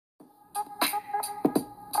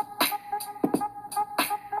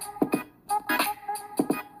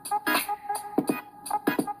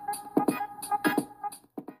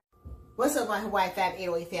my Hawaii Fab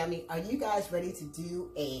 808 family, are you guys ready to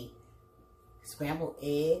do a scrambled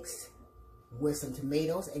eggs with some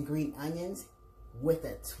tomatoes and green onions with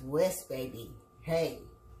a twist, baby? Hey,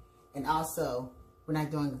 and also, we're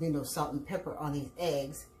not doing, salt and pepper on these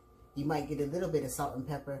eggs. You might get a little bit of salt and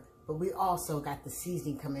pepper, but we also got the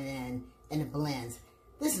seasoning coming in and the blends.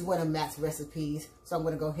 This is one of Matt's recipes, so I'm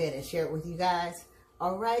going to go ahead and share it with you guys.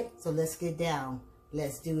 All right, so let's get down.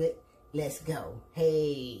 Let's do it. Let's go.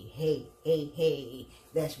 Hey, hey, hey, hey.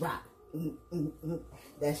 Let's rock.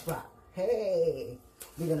 Let's rock. Hey,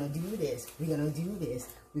 we're going to do this. We're going to do this.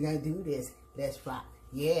 We're going to do this. Let's rock.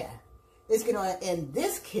 Yeah. Let's get on in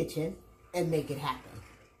this kitchen and make it happen.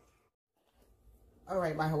 All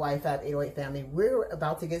right, my Hawaii Fab 808 family, we're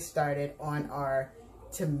about to get started on our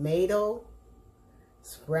tomato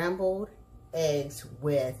scrambled eggs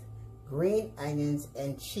with green onions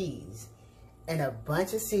and cheese and a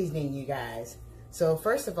bunch of seasoning, you guys. So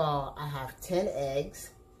first of all, I have 10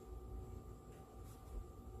 eggs.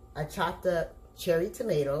 I chopped up cherry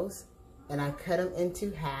tomatoes and I cut them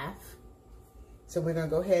into half. So we're gonna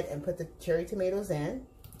go ahead and put the cherry tomatoes in.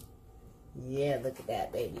 Yeah, look at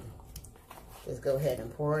that, baby. Just go ahead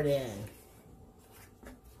and pour it in.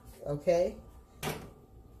 Okay.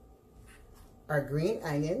 Our green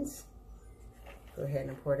onions. Go ahead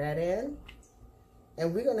and pour that in.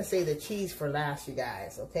 And we're going to save the cheese for last, you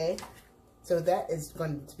guys, okay? So that is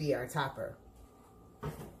going to be our topper.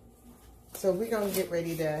 So we're going to get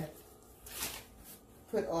ready to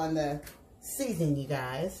put on the seasoning, you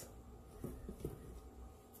guys.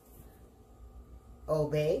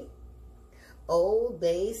 Old Bay. Old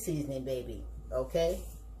Bay seasoning, baby, okay?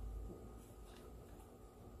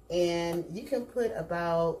 And you can put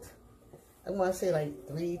about, I want to say like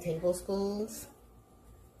 3 tablespoons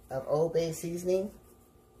of Old Bay seasoning,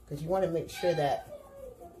 because you want to make sure that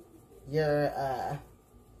your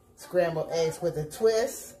scrambled eggs with a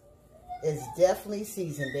twist is definitely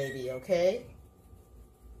seasoned, baby, okay?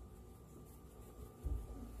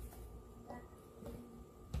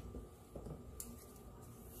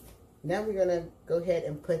 Now we're going to go ahead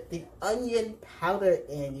and put the onion powder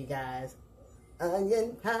in, you guys.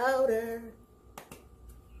 Onion powder.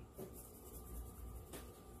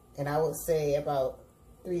 And I would say about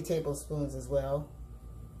 3 tablespoons as well.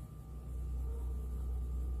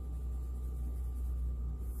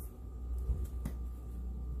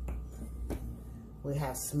 We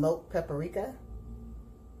have smoked paprika.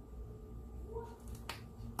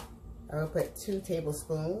 I will put 2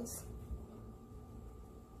 tablespoons.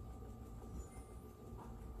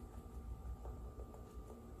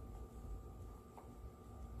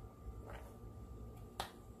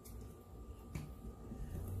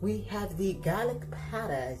 We have the garlic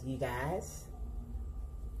powder, you guys.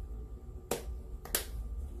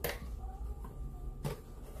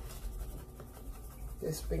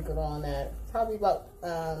 Just sprinkle on that. Probably about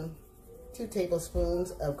 2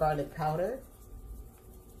 tablespoons of garlic powder.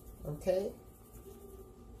 Okay.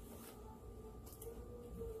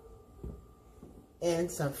 And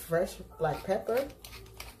some fresh black pepper.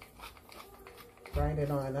 Grind it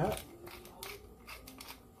on up.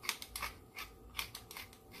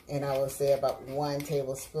 And I will say about 1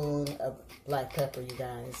 tablespoon of black pepper, you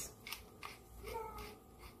guys.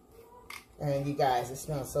 And you guys, it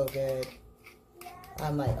smells so good.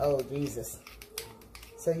 I'm like, oh, Jesus.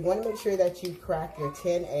 So you want to make sure that you crack your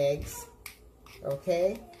 10 eggs,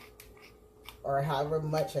 okay? Or however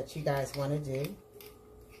much that you guys want to do.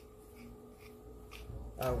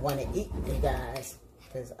 Or want to eat, you guys.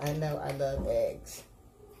 Because I know I love eggs.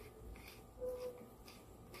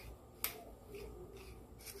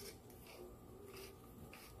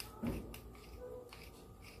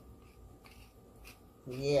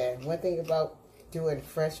 Yeah, one thing about doing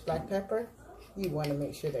fresh black pepper, you want to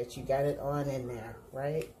make sure that you got it on in there,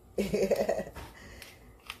 right?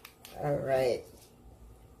 All right.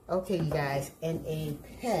 Okay, you guys, and a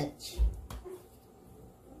pinch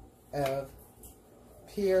of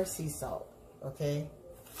pure sea salt, okay?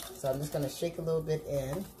 So I'm just going to shake a little bit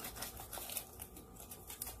in.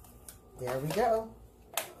 There we go.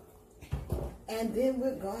 And then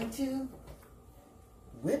we're going to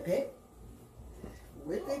whip it.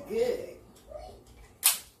 Whip it good.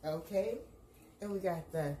 Okay. And we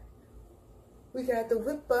got the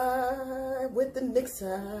whipper with the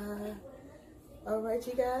mixer. All right,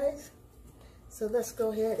 you guys. So let's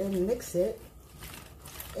go ahead and mix it.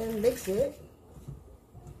 And mix it.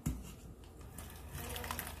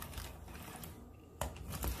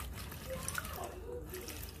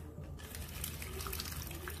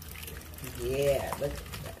 Yeah, look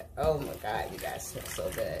at that. Oh my God, you guys smell so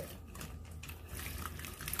good.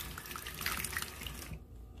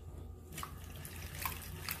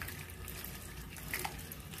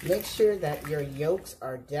 Make sure that your yolks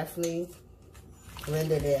are definitely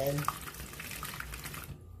blended in.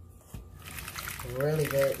 Really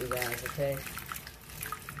good, you guys, okay?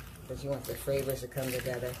 Because you want the flavors to come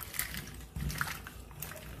together.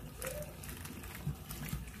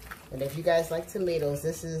 And if you guys like tomatoes,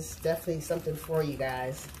 this is definitely something for you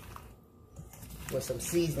guys with some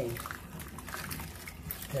seasoning.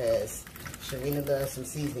 Because Sharina loves some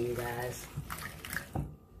seasoning, you guys.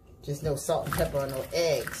 Just no salt and pepper on no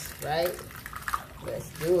eggs, right? Let's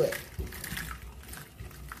do it.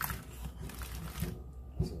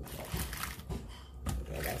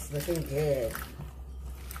 Yeah, that's looking good.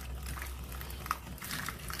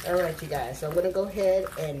 All right, you guys. So I'm going to go ahead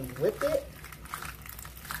and whip it.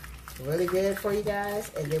 Really good for you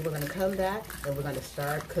guys. And then we're going to come back and we're going to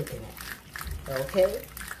start cooking it. Okay?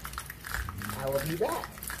 I will be back.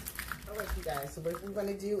 All right, you guys. So what we're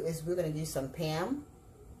going to do is we're going to use some Pam.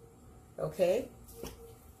 Okay?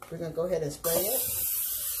 We're going to go ahead and spray it.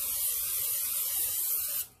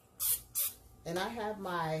 And I have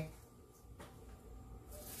my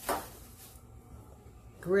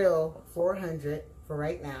grill 400 for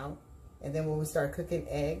right now. And then when we start cooking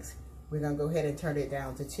eggs, we're going to go ahead and turn it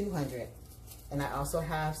down to 200. And I also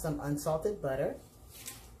have some unsalted butter,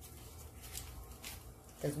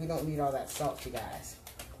 because we don't need all that salt, you guys.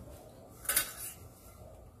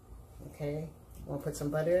 Okay, we'll put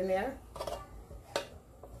some butter in there.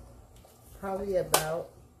 Probably about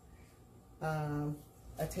a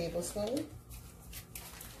tablespoon.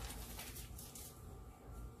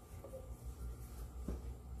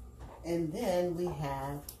 And then we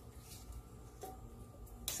have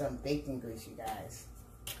some bacon grease, you guys.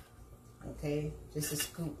 Okay, just a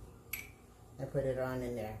scoop and put it on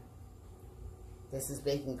in there. This is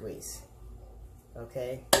bacon grease.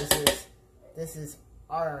 Okay, this is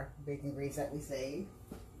our bacon grease that we save.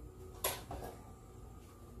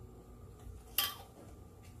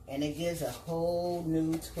 And it gives a whole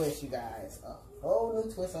new twist, you guys. A whole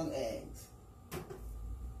new twist on eggs.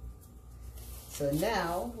 So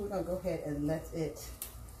now we're gonna go ahead and let it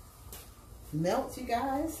melt, you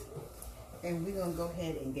guys. And we're gonna go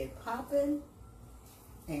ahead and get popping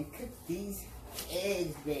and cook these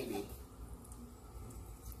eggs, baby.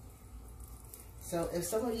 So if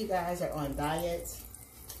some of you guys are on diets,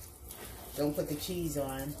 don't put the cheese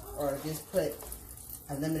on, or just put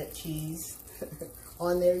unlimited cheese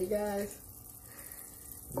on there, you guys.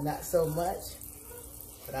 Not so much,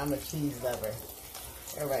 but I'm a cheese lover.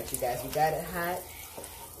 All right, you guys, we got it hot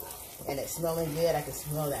and it's smelling good. I can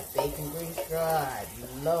smell that bacon grease. God,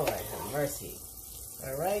 Lord have mercy.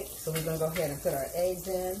 All right, so we're gonna go ahead and put our eggs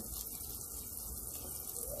in.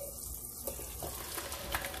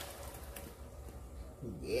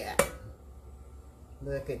 Yeah,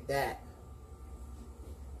 look at that.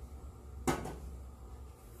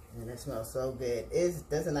 And it smells so good.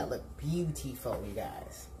 Doesn't that look beautiful, you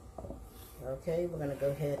guys? Okay, we're gonna go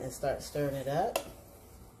ahead and start stirring it up.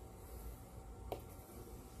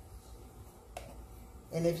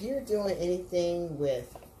 And if you're doing anything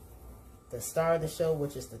with the star of the show,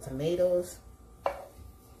 which is the tomatoes,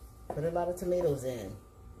 put a lot of tomatoes in.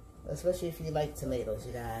 Especially if you like tomatoes,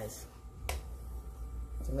 you guys.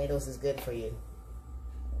 Tomatoes is good for you.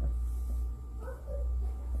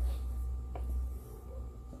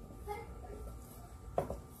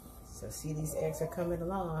 So see, these eggs are coming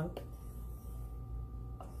along.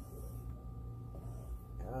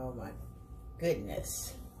 Oh my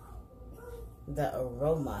goodness. The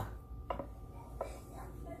aroma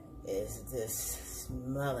is just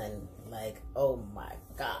smelling like, oh my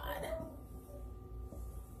God.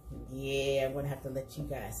 Yeah, I'm gonna have to let you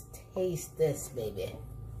guys taste this, baby.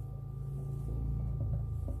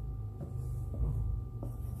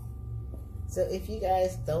 So if you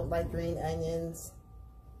guys don't like green onions,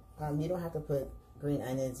 you don't have to put green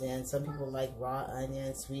onions in. Some people like raw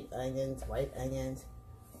onions, sweet onions, white onions.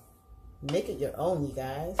 Make it your own, you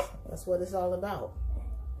guys. That's what it's all about.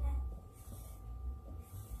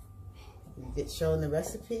 You get shown the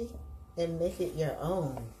recipe and make it your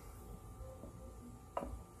own.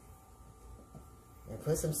 And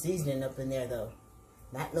put some seasoning up in there, though.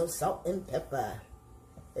 Not no salt and pepper.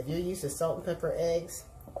 If you're used to salt and pepper eggs,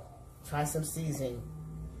 try some seasoning.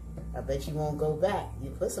 I bet you won't go back.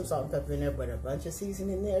 You put some salt and pepper in there, but a bunch of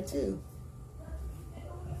seasoning in there, too.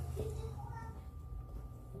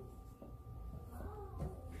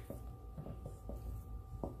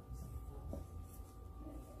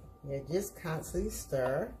 You just constantly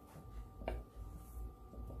stir, because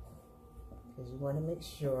you want to make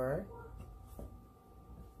sure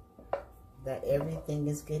that everything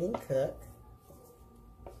is getting cooked.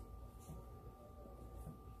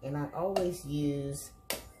 And I always use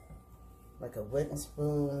like a wooden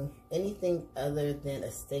spoon, anything other than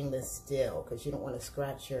a stainless steel, because you don't want to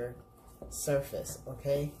scratch your surface,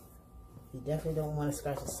 okay? You definitely don't want to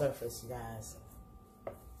scratch the surface, you guys.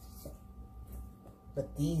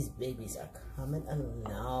 But these babies are coming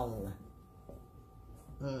along.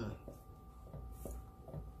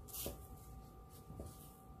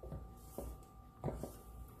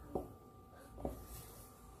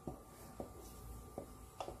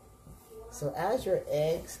 So as your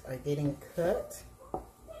eggs are getting cooked,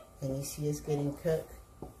 and you see it's getting cooked,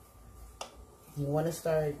 you want to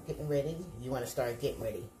start getting ready. You want to start getting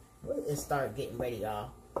ready. What is start getting ready,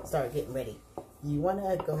 y'all? Start getting ready. You want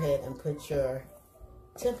to go ahead and put your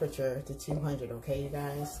temperature to 200, okay, you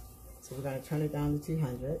guys? So we're going to turn it down to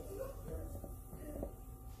 200.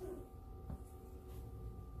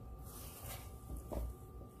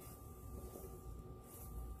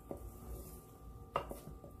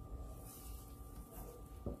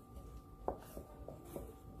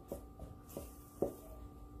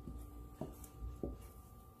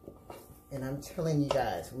 And I'm telling you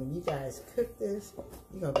guys, when you guys cook this,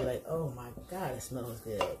 you're going to be like, oh my God, it smells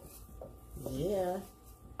good. Yeah.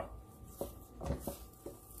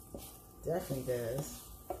 Definitely does.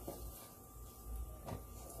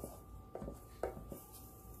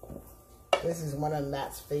 This is one of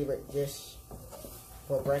Matt's favorite dish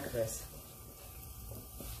for breakfast.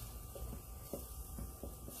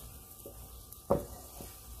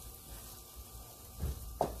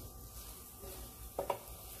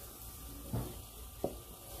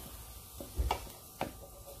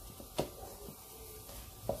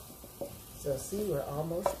 So see, we're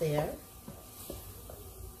almost there.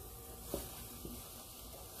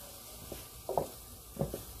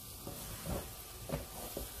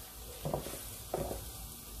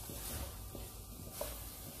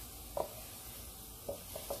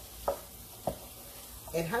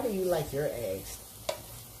 And how do you like your eggs?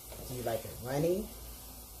 Do you like it runny?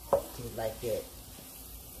 Do you like it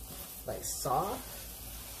like soft,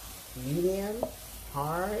 medium,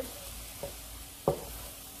 hard?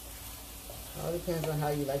 All depends on how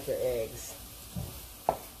you like your eggs.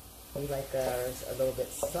 We like ours a little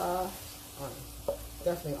bit soft,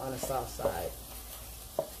 definitely on the soft side.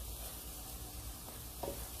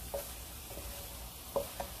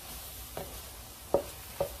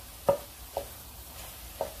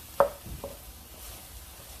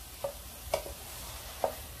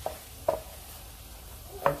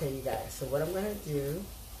 Okay, you guys, so what I'm going to do,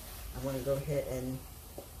 I'm going to go ahead and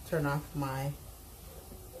turn off my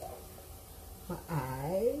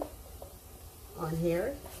eye on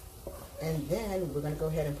here, and then we're going to go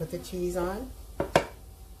ahead and put the cheese on. Let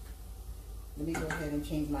me go ahead and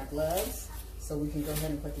change my gloves so we can go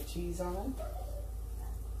ahead and put the cheese on.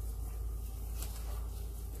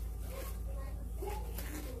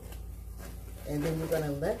 And then we're going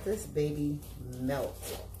to let this baby melt.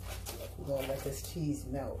 We're going to let this cheese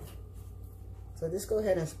melt. So just go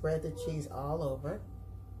ahead and spread the cheese all over.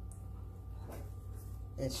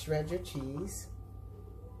 And shred your cheese.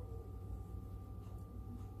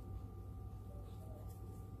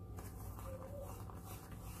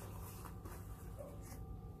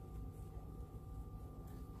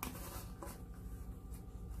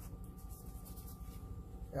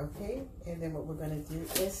 Okay, and then what we're going to do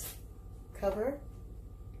is cover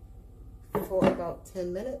for about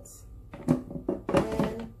 10 minutes.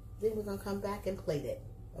 And then we're going to come back and plate it.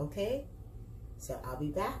 Okay? So I'll be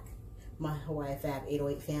back. My Hawaii Fab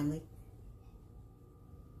 808 family.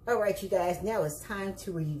 Alright, you guys, now it's time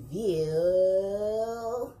to reveal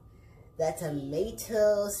the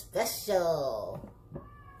tomato special.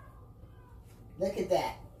 Look at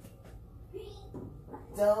that.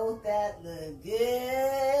 Don't that look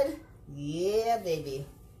good? Yeah, baby.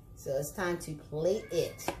 So it's time to plate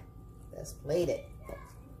it. Let's plate it.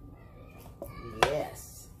 Yes.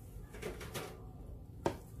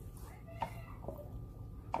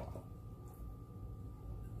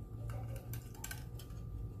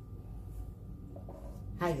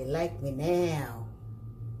 How you like me now?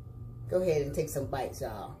 Go ahead and take some bites,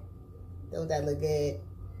 y'all. Don't that look good?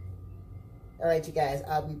 All right, you guys,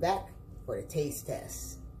 I'll be back for the taste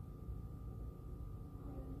test.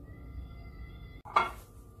 All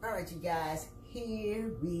right, you guys,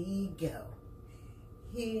 here we go.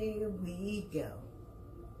 Here we go.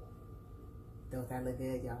 Don't that look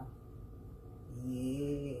good, y'all?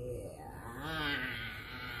 Yeah.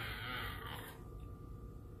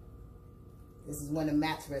 This is one of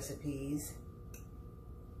Matt's recipes.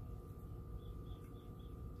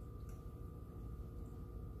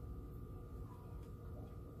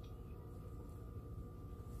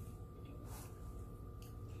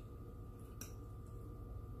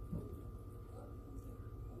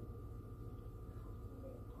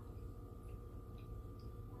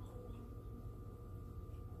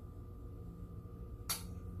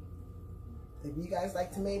 If you guys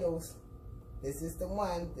like tomatoes, this is the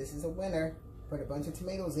one. This is a winner. Put a bunch of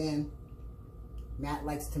tomatoes in. Matt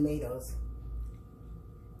likes tomatoes.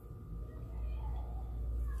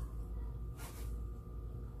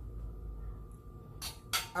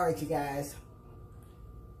 All right, you guys.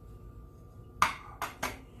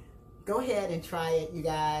 Go ahead and try it, you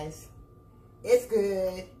guys. It's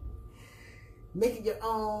good. Make it your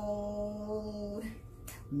own.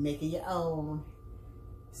 Make it your own.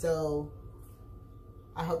 So,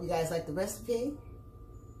 I hope you guys like the recipe.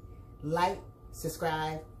 Like,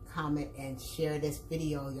 subscribe, comment, and share this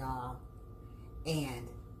video, y'all. And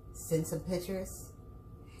send some pictures.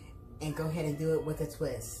 And go ahead and do it with a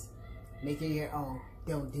twist. Make it your own.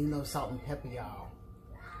 Don't do no salt and pepper, y'all.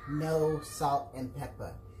 No salt and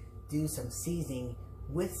pepper. Do some seasoning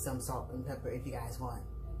with some salt and pepper if you guys want.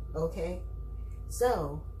 Okay?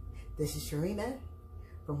 So, this is Sharina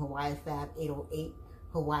from Hawaii Fab 808.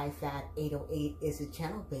 Hawaii Fab 808 is the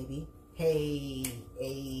channel, baby. Hey,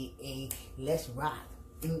 hey, hey, let's rock.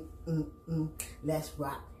 Let's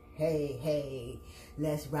rock. Hey, hey,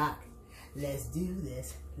 let's rock. Let's do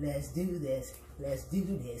this. Let's do this. Let's do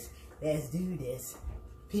this. Let's do this.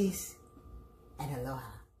 Peace and aloha.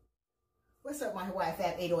 What's up, my Hawaii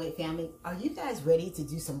Fab 808 family? Are you guys ready to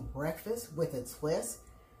do some breakfast with a twist?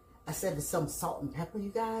 I said with some salt and pepper, you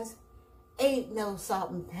guys. Ain't no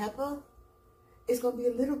salt and pepper. It's going to be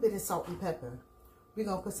a little bit of salt and pepper. We're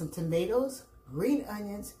going to put some tomatoes, green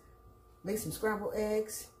onions, make some scrambled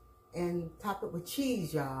eggs, and top it with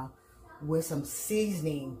cheese, y'all, with some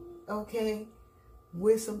seasoning, okay?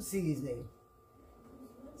 With some seasoning.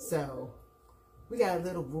 So, we got a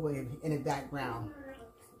little boy in the background.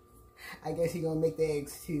 I guess he's going to make the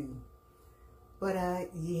eggs too. But,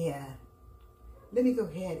 yeah. Let me go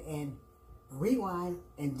ahead and rewind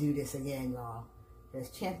and do this again, y'all. Because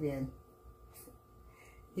Champion,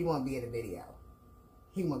 he won't be in the video.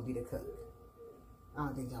 He won't be the cook. I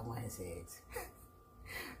don't think y'all want his eggs.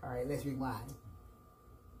 All right, let's rewind.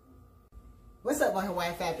 What's up, my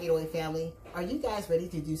Hawaii Fab 808 family? Are you guys ready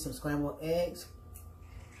to do some scrambled eggs?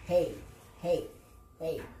 Hey, hey,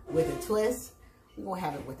 hey. With a twist. We're going to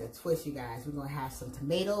have it with a twist, you guys. We're going to have some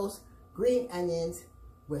tomatoes, green onions,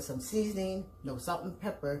 with some seasoning, no salt and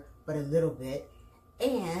pepper, but a little bit.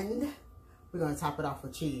 And we're going to top it off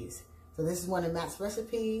with cheese. So this is one of Matt's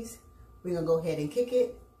recipes. We're going to go ahead and kick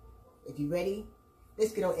it. If you're ready,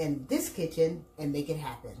 let's get on in this kitchen and make it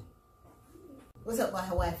happen. What's up, my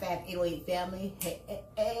Hawaii Fab 808 family? Hey, hey,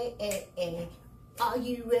 hey, hey, hey. Are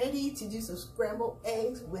you ready to do some scrambled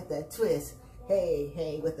eggs with a twist? Hey,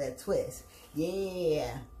 hey, with a twist.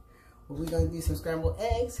 Yeah. Well, we're going to do some scrambled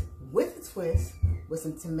eggs with a twist, with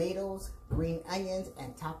some tomatoes, green onions,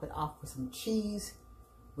 and top it off with some cheese,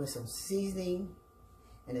 with some seasoning,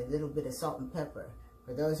 and a little bit of salt and pepper.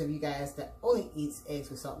 For those of you guys that only eats eggs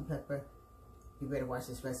with salt and pepper, you better watch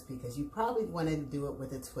this recipe because you probably want to do it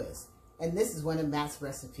with a twist. And this is one of Matt's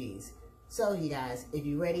recipes. So you guys, if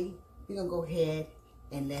you're ready, we're going to go ahead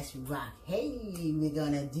and let's rock. Hey, we're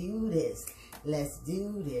going to do this. Let's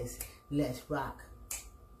do this. Let's rock.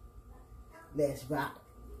 Let's rock.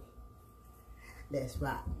 Let's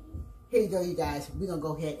rock. Here you go, you guys. We're going to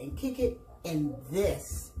go ahead and kick it in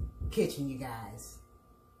this kitchen, you guys.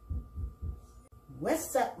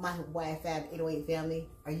 What's up, my Hawaii Fab 808 family?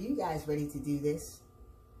 Are you guys ready to do this?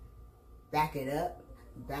 Back it up.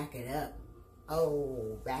 Back it up.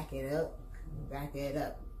 Oh, back it up. Back it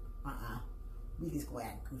up. We just go out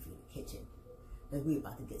and goofy in the kitchen. Because we're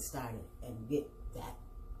about to get started and get that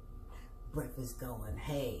breakfast going.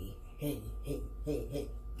 Hey, hey, hey, hey, hey.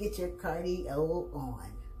 Get your cardio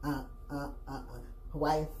on.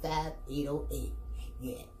 Hawaii Fab 808.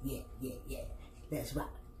 Yeah, yeah, yeah, yeah. Let's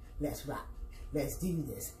rock. Let's rock. Let's do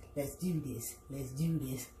this. Let's do this. Let's do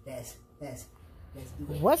this. Let's do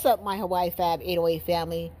this. What's up, my Hawaii Fab 808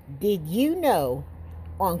 family? Did you know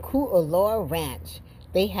on Ku'aloa Ranch,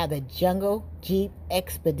 they have a Jungle Jeep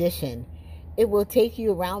Expedition? It will take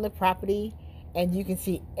you around the property and you can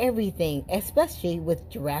see everything, especially with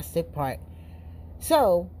Jurassic Park.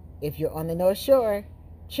 So, if you're on the North Shore,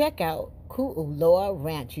 check out Ku'aloa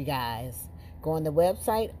Ranch, you guys. Go on the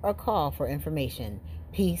website or call for information.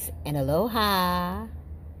 Peace and aloha.